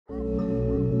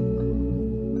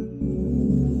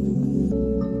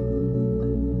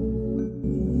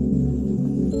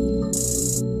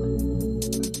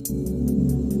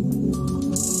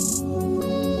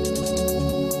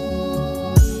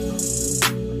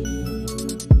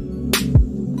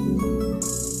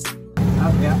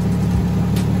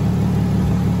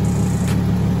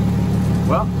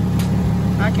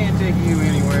take you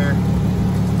anywhere.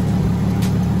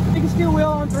 You can still wheel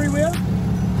on 3-wheel.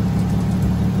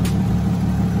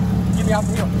 Get me off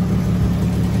the hill.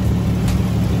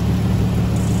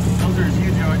 Those are his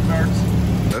U-joint darts.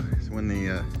 It's when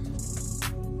the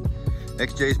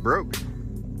XJ's broke.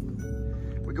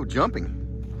 We go jumping.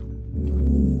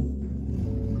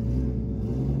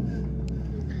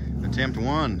 Attempt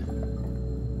 1.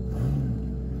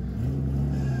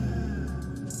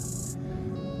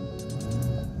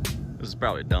 This is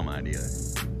probably a dumb idea.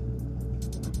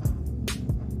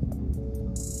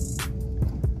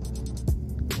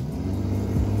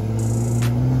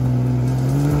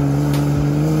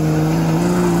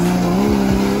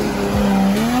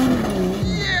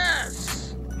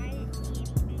 Yes!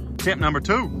 Attempt number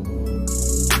 2.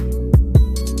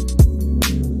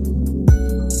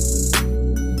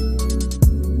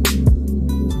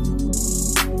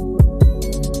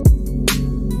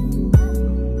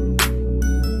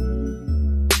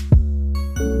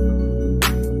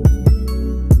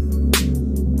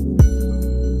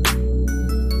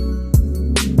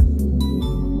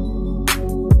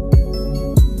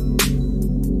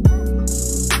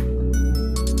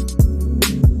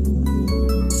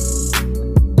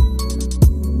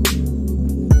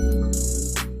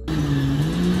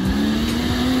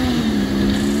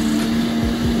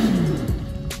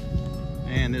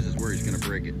 This is where he's going to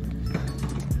break it.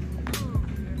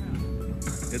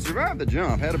 It survived the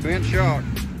jump, had a bent shock.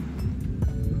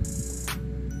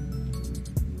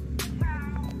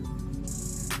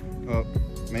 Oh,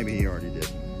 maybe he already did.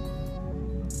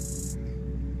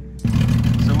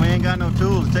 So we ain't got no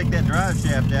tools to take that drive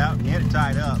shaft out and get it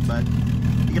tied up, but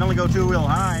you can only go 2-wheel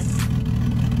high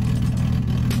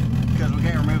because we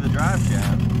can't remove the drive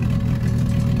shaft.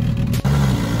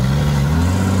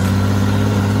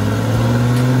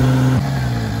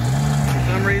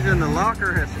 The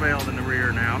locker has failed in the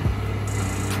rear now,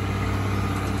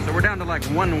 so we're down to like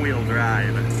 1-wheel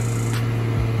drive.